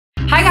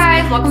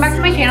welcome back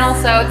to my channel.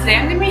 So today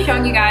I'm going to be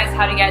showing you guys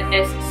how to get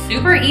this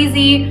super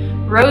easy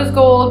rose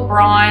gold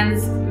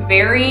bronze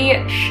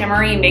very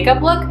shimmery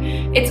makeup look.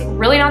 It's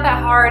really not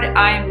that hard.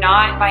 I'm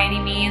not by any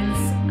means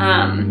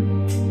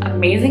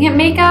amazing at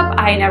makeup.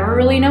 I never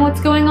really know what's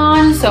going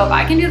on, so if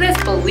I can do this,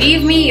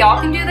 believe me, y'all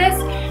can do this.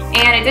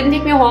 And it didn't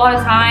take me a whole lot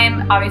of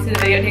time. Obviously the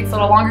video takes a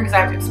little longer because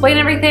I have to explain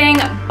everything,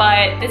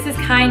 but this is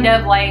kind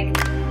of like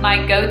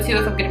my go-to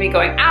if I'm gonna be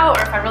going out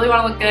or if I really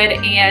wanna look good,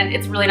 and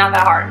it's really not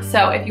that hard.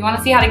 So if you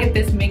wanna see how to get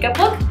this makeup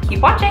look,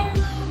 keep watching.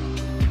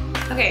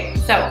 Okay,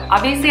 so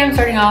obviously I'm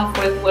starting off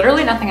with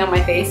literally nothing on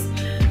my face.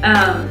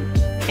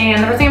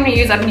 And the first thing I'm gonna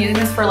use, I've been using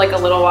this for like a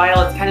little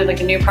while. It's kind of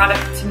like a new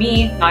product to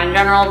me, not in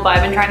general, but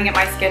I've been trying to get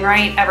my skin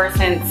right ever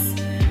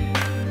since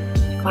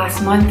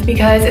last month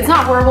because it's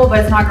not horrible,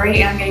 but it's not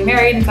great, and I'm getting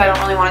married, and so I don't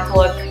really want it to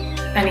look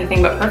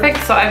anything but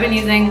perfect. So I've been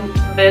using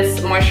this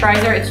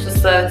moisturizer. It's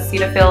just the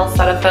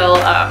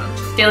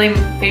Cetaphil Daily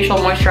Facial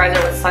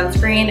Moisturizer with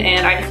Sunscreen,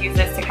 and I just use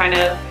this to kind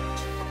of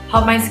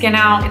help my skin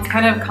out. It's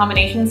kind of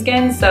combination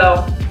skin,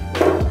 so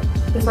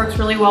this works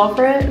really well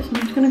for it. So I'm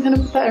just gonna kind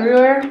of put that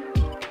everywhere.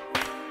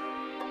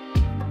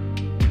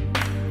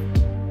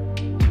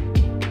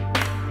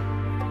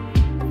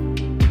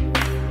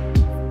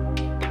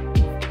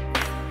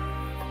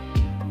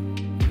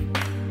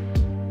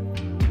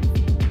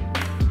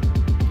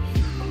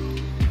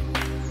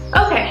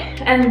 Okay,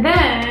 and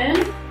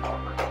then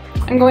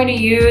I'm going to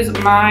use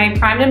my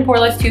Primed and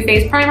Poreless Too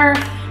Faced Primer.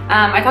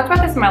 I talked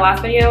about this in my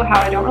last video, how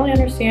I don't really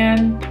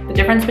understand the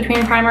difference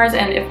between primers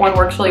and if one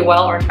works really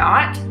well or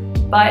not,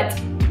 but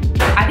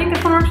I think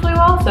this one works really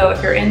well, so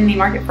if you're in the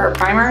market for a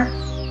primer,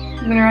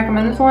 I'm gonna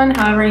recommend this one.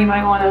 However, you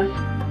might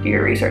wanna do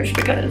your research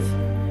because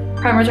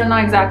primers are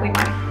not exactly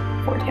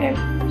my forte.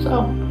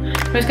 So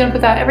I'm just gonna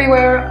put that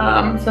everywhere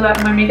so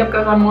that my makeup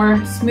goes on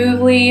more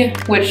smoothly,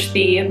 which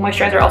the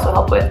moisturizer also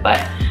helped with, but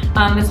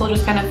this will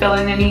just kind of fill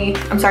in any,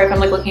 I'm sorry if I'm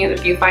like looking at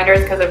the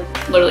viewfinders because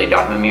I literally don't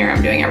have a mirror.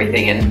 I'm doing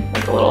everything in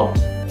like a little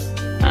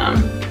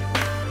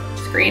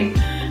screen.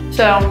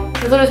 So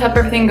this will just help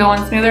everything go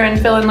on smoother and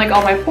fill in like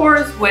all my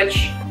pores,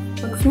 which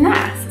looks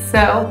nice.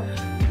 So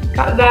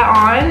got that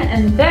on,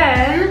 and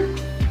then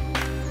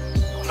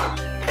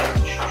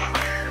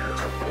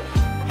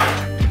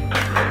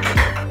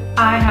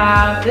I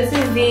have, this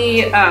is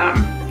the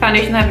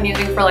foundation that I've been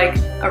using for like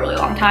a really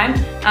long time.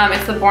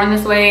 It's the Born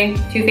This Way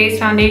Too Faced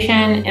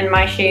foundation, and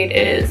my shade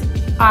is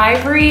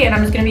Ivory, and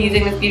I'm just gonna be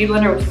using this beauty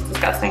blender, which is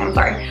disgusting, I'm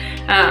sorry,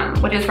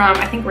 which is from,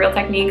 I think, Real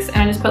Techniques, and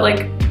I just put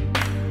like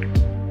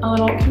a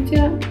little, can you see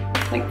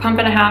that? Like pump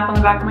and a half on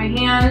the back of my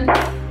hand,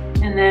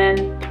 and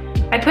then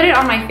I put it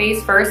on my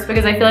face first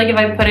because I feel like if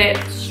I put it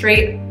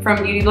straight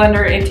from Beauty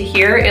Blender into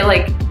here, it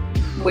like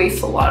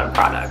wastes a lot of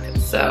product,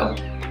 so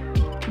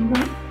I'm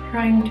not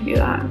trying to do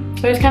that.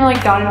 So I just kind of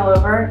like dot it all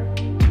over.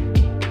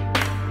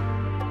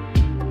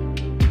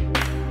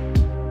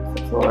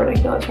 It's a little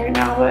ridiculous right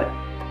now, but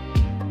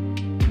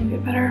it'll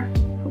get better,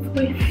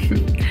 hopefully.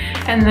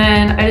 And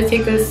then I just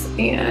take this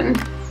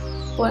and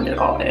blend it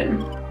all in.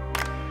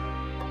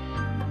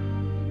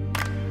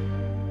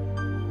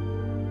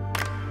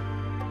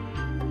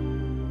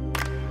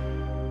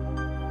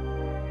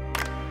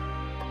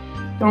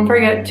 Don't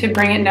forget to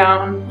bring it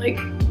down like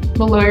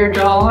below your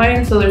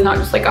jawline so there's not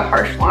just like a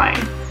harsh line,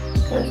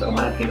 because a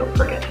lot of people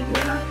forget to do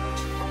that.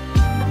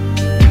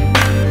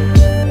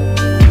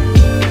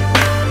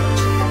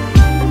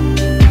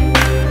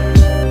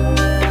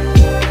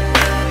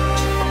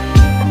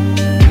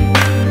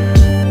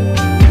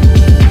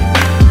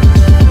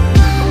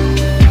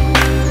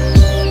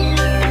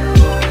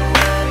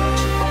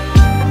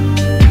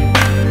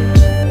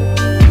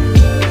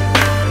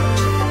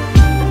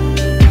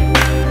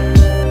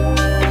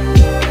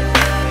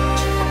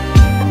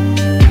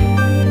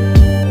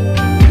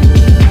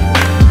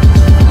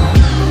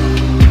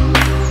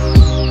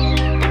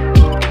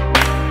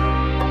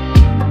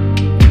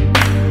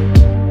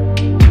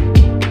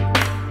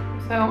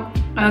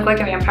 I look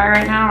like a vampire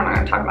right now. We're not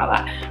gonna talk about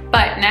that.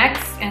 But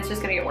next, and it's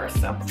just gonna get worse,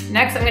 so.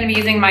 Next, I'm gonna be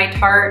using my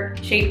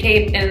Tarte Shape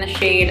Tape in the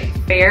shade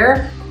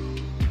Fair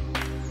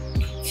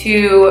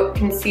to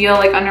conceal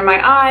like under my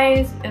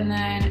eyes and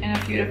then in a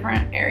few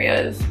different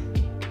areas.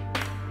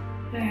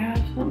 I have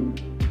some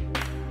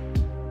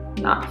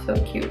not so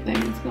cute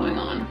things going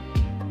on.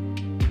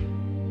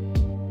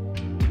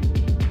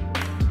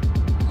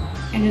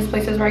 And just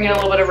places where I get a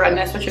little bit of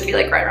redness, which would be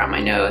like right around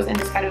my nose and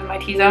just kind of in my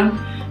T-zone.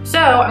 So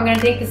I'm gonna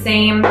take the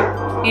same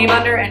beauty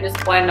blender and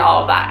just blend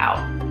all of that out.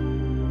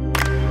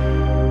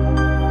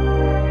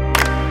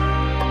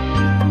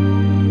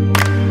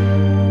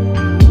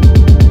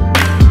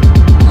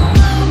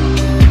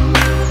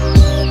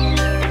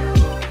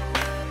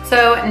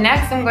 So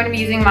next I'm going to be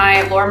using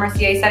my Laura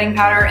Mercier setting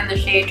powder in the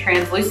shade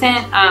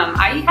Translucent.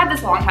 I had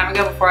this a long time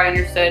ago before I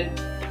understood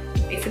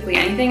basically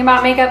anything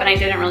about makeup, and I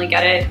didn't really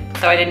get it,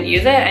 so I didn't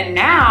use it. And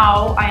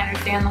now I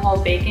understand the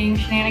whole baking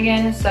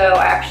shenanigans, so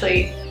I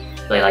actually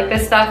really like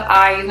this stuff.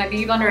 I use my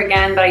beauty blender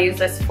again, but I use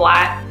this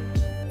flat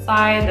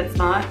side that's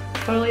not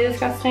totally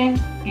disgusting,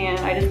 and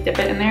I just dip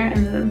it in there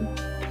and then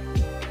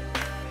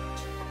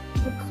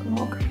looks a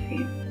little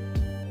crazy.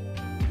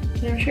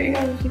 And I'm sure you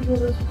guys have seen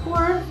this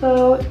before,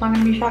 so it's not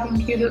gonna be shocking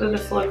to you that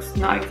this looks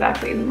not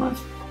exactly the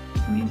most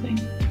amazing.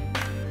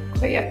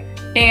 But yeah.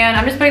 And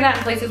I'm just putting that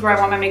in places where I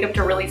want my makeup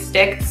to really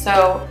stick.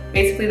 So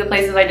basically the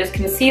places I just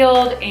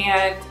concealed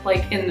and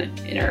like in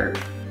the inner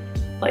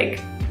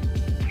like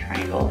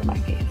triangle of my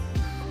face.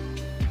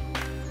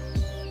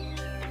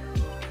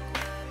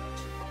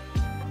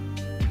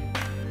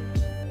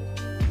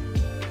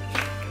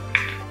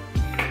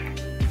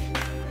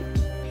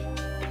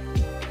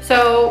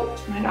 So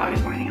my dog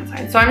is going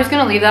outside. So I'm just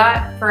gonna leave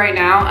that for right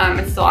now.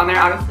 It's still on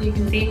there, obviously you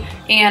can see.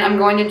 And I'm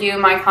going to do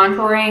my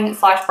contouring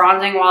 /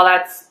 bronzing while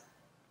that's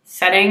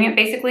setting,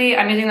 basically.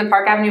 I'm using the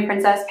Park Avenue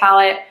Princess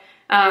palette.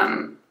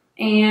 And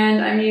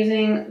I'm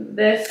using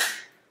this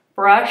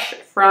brush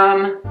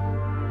from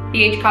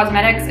BH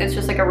Cosmetics. It's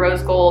just like a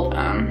rose gold,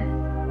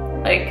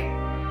 like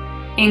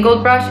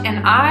angled brush.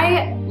 And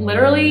I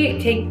literally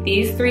take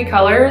these 3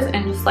 colors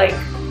and just like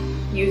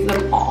use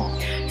them all.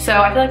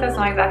 So I feel like that's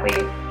not exactly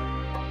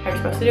how you're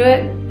supposed to do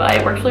it, but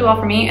it works really well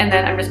for me. And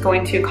then I'm just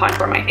going to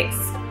contour my face.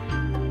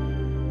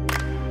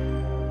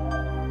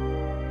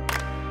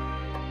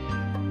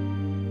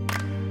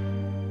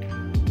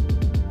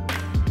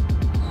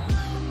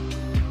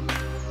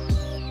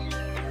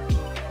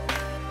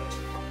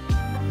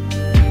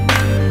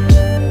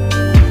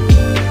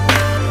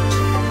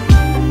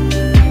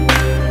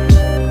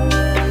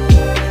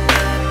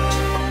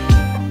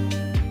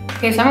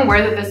 Okay, so I'm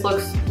aware that this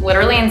looks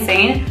literally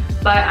insane,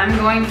 but I'm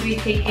going to be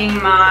taking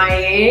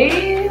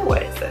my,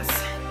 what is this?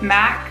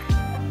 MAC.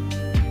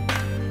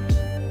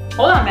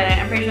 Hold on a minute,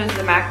 I'm pretty sure this is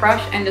a MAC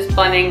brush, and just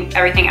blending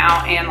everything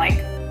out and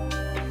like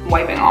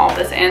wiping all of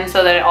this in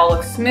so that it all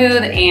looks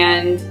smooth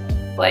and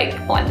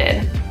like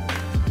blended.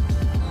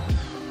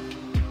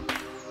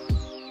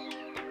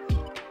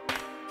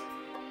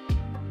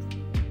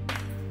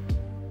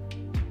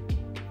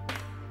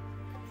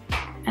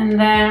 And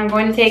then I'm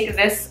going to take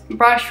this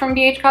brush from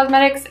BH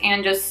Cosmetics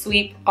and just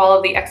sweep all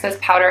of the excess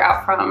powder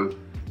out from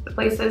the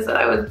places that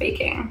I was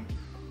baking.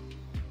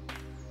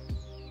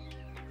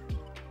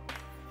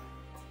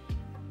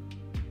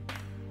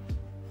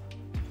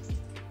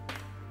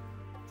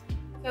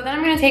 So then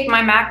I'm going to take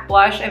my MAC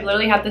blush. I've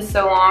literally had this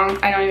so long,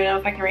 I don't even know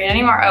if I can read it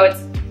anymore. Oh,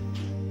 it's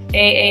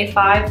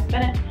AA5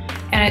 Bennett,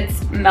 and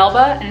it's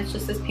Melba, and it's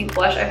just this pink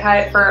blush. I've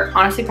had it for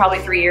honestly probably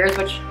 3 years,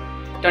 which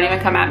don't even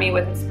come at me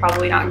with it's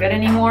probably not good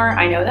anymore.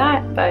 I know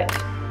that, but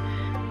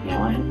you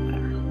know what,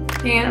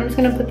 whatever. And I'm just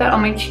gonna put that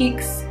on my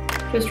cheeks,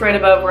 just right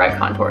above where I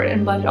contoured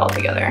and blend it all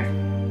together.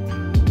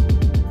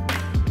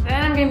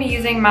 Then I'm gonna be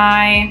using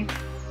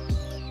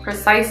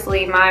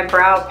precisely my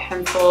brow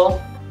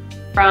pencil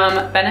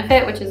from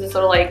Benefit, which is this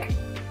little like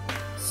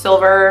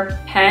silver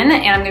pen,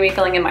 and I'm gonna be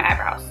filling in my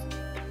eyebrows.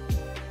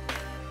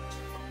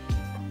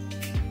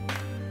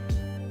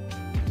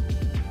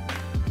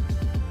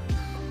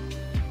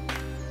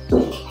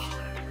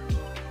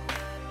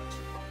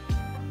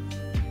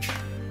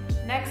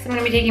 Next, I'm going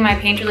to be taking my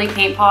Painterly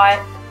Paint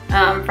Pot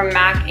from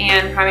MAC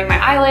and priming my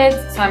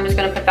eyelids. So I'm just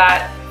going to put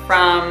that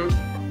from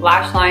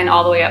lash line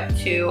all the way up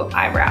to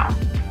eyebrow.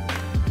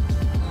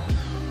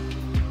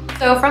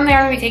 So from there,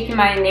 I'm going to be taking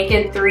my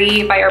Naked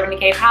 3 by Urban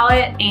Decay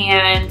palette,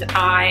 and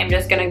I am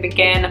just going to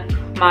begin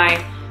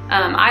my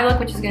eye look,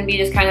 which is going to be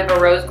just kind of a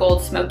rose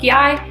gold smoky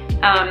eye.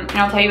 And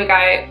I'll tell you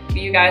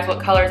guys what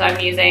colors I'm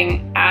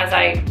using as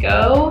I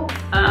go.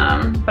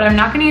 But I'm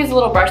not going to use the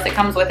little brush that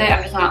comes with it.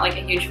 I'm just not like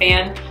a huge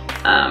fan.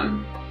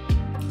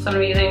 So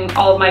I'm using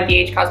all of my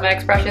BH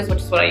Cosmetics brushes,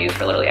 which is what I use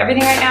for literally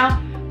everything right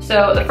now.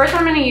 So the first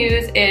one I'm going to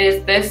use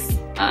is this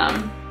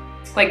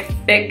like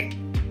thick,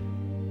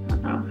 I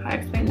don't know how to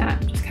explain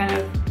that, just kind of,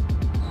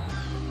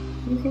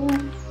 can you see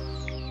that?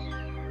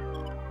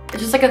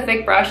 It's just like a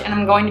thick brush, and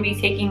I'm going to be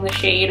taking the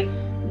shade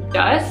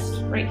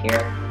Dust right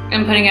here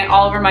and putting it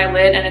all over my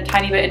lid and a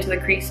tiny bit into the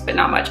crease, but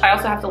not much. I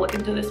also have to look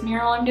into this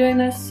mirror while I'm doing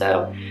this,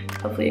 so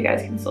hopefully you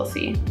guys can still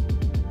see.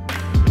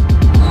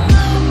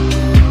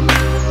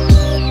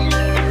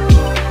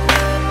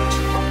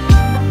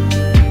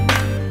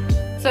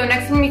 So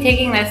next I'm going to be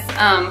taking this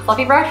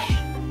fluffy brush,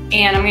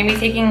 and I'm going to be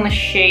taking the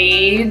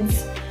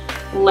shades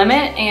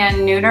Limit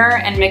and Neuter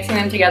and mixing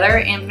them together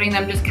and putting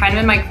them just kind of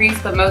in my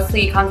crease, but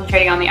mostly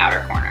concentrating on the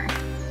outer corner.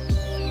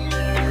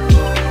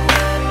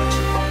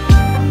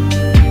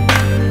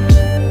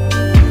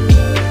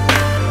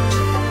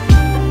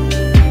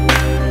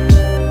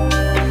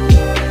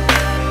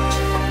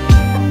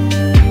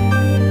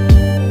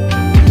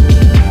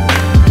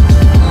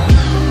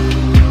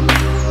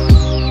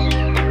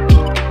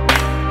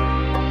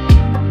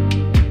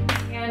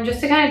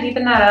 To kind of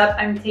deepen that up,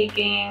 I'm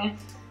taking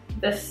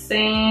the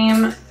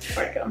same,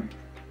 where'd it go?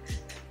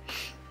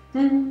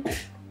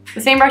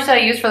 The same brush that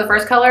I used for the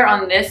first color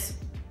on this,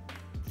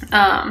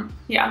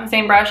 yeah, the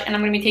same brush, and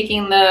I'm going to be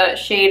taking the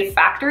shade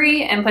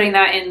Factory and putting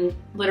that in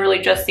literally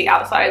just the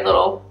outside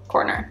little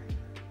corner.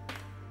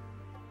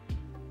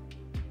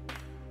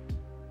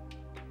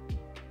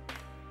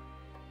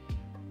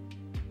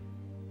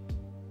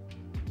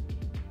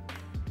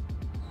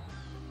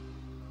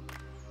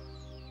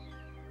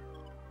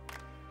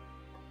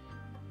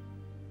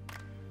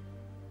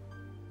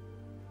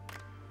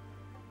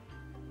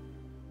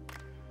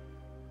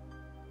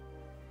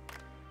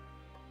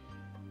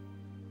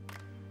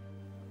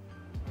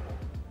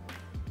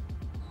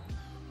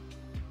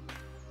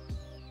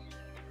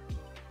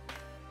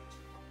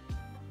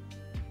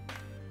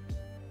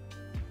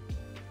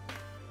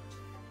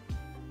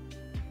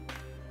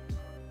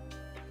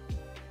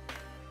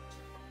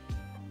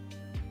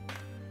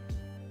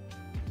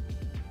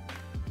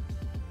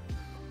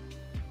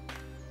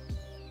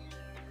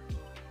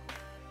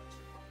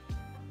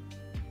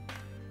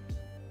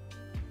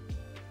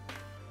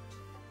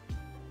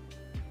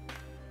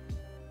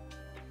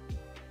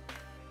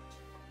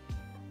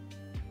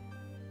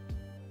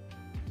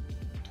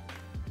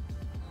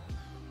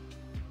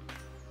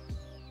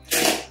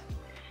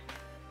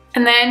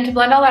 And then to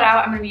blend all that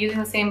out, I'm gonna be using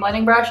the same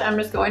blending brush. I'm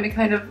just going to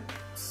kind of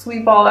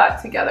sweep all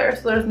that together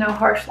so there's no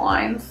harsh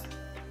lines.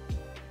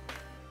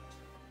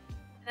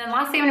 And then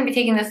lastly, I'm gonna be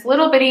taking this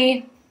little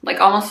bitty, like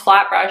almost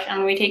flat brush. I'm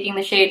gonna be taking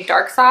the shade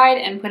Dark Side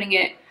and putting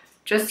it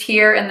just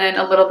here and then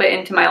a little bit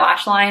into my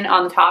lash line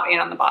on the top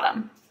and on the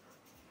bottom.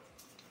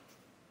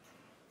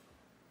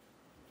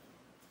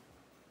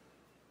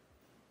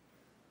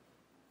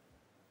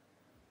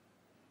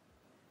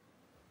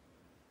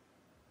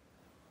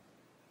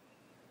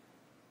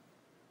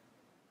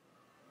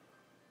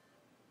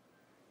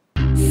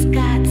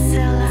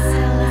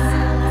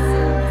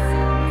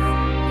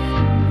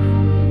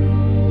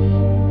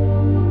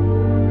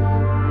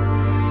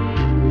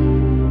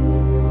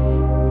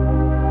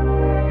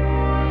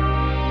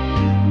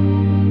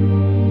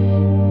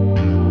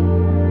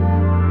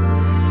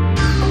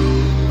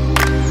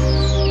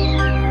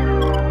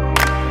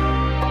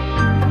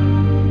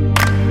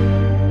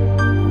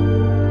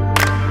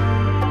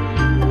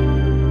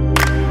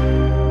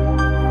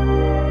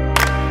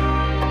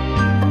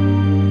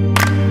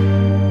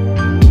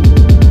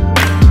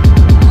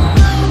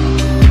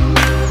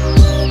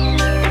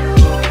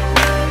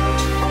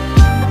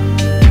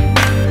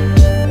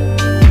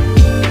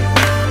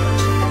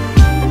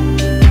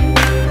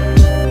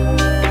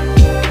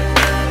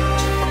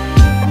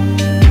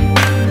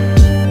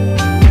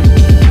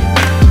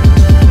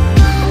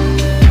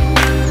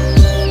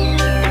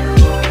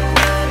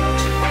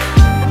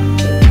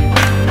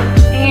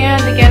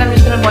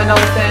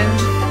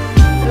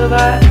 So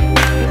that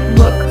it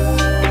looks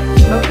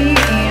smoky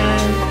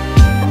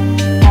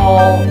and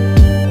all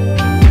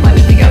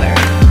blended together.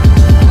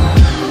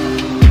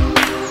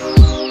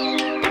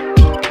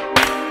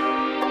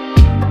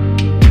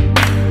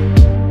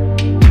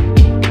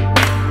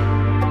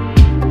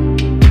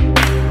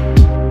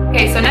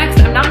 Okay, so next,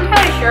 I'm not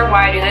entirely sure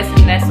why I do this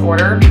in this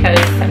order because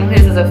technically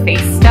this is a face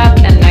step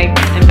and I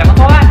am done with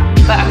all that,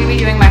 but I'm going to be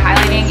doing my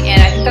highlighting,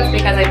 and I think that's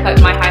because I put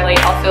my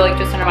highlight also like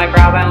just under my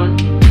brow bone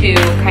to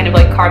kind of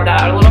like carve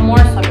that out a little more,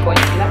 so I'm going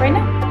to do that right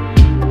now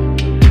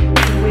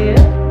with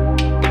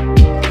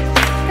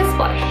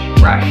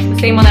this brush, the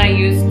same one that I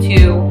used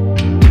to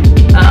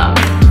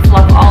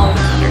fluff all of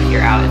this under here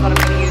out is what I'm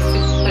going to use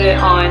to put it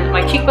on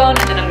my cheekbone,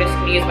 and then I'm just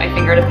going to use my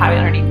finger to pat it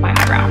underneath my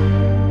eyebrow.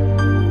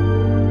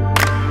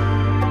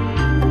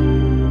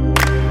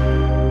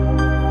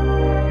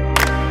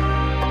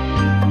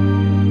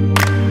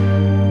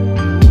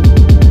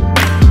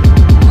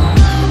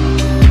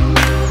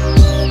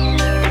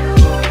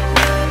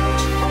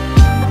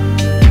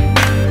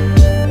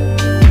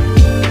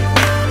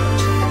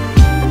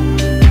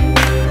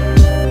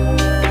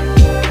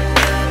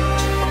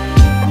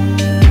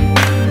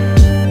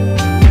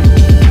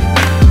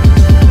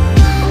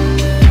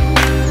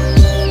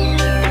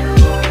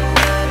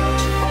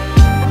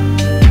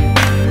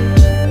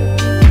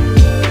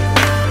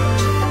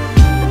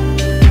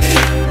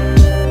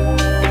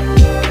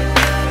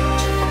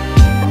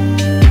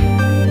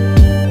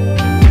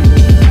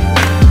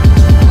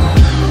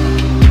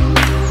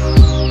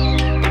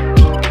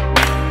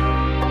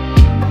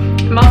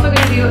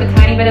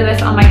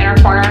 On my inner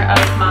corner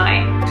of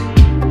my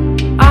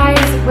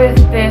eyes with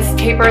this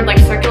tapered like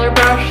circular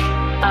brush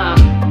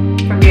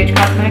from BH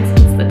Cosmetics.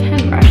 It's the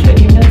 10 brush, so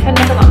you know 10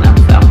 nipples on them,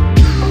 so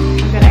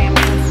how good I am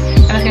with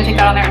this. I'm just going to take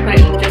that on there and put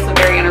it in just the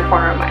very inner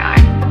corner of my eye.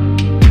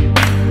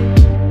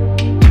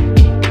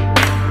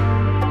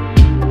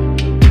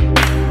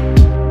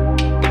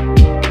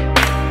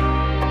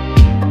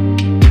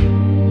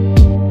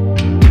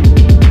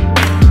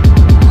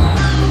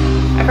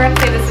 I forgot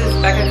to say this is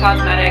BH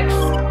Cosmetics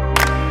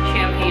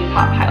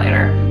Pop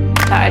highlighter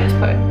that I just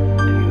put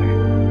everywhere.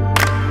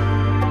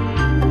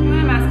 I'm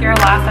doing mascara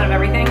last out of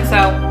everything, so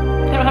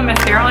I don't have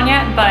mascara on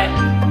yet, but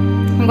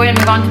I'm going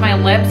to move on to my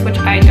lips, which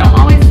I don't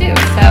always do,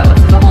 so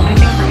this is a whole new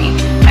thing for me.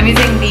 I'm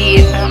using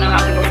the, I don't know how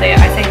people say it,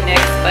 I say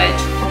NYX, but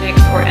NYX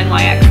or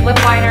NYX lip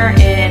liner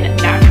in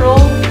Natural,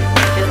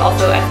 which is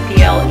also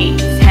SPL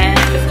 810,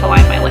 just to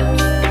line my lips.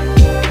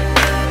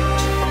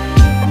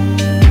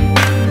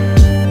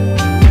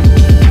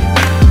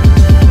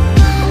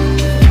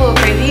 It's a little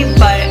crazy,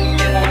 but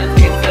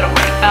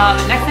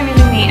next I'm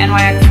using the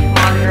NYX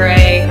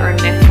lingerie or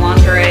NYX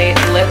lingerie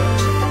lip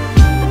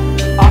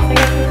gloss, I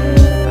guess this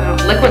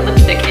is. Liquid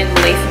lipstick in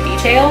Lace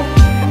Detail,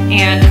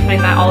 and just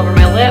putting that all over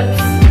my lips.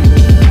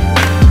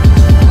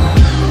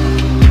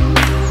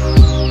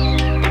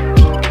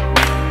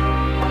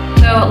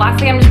 So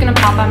lastly, I'm just going to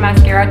pop on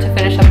mascara to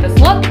finish up this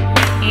look,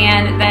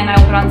 and then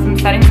I'll put on some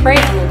setting spray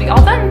and we'll be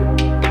all done.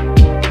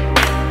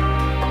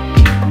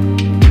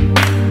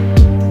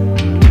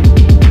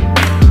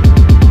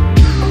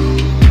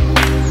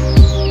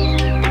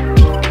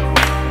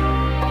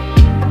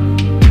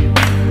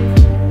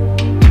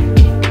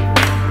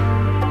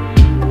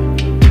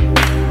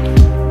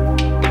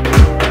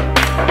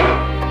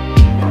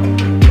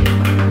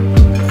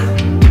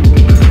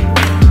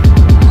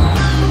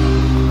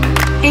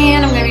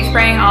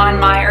 Spraying on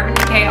my Urban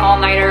Decay All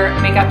Nighter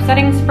makeup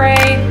setting spray,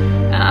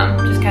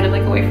 just kind of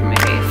like away from my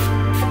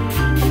face.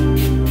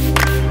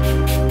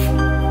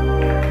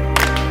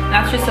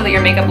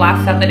 makeup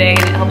lasts out the day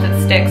and it helps it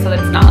stick so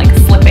that it's not like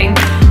slipping,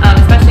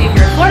 especially if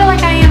you're in Florida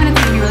like I am and it's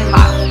gonna be really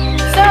hot.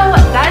 So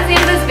that is the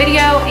end of this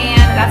video,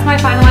 and that's my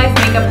finalized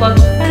makeup look.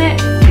 And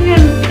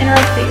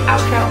interesting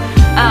outro.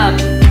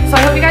 So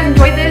I hope you guys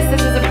enjoyed this.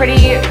 This is a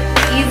pretty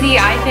easy,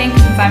 I think,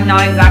 since I'm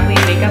not exactly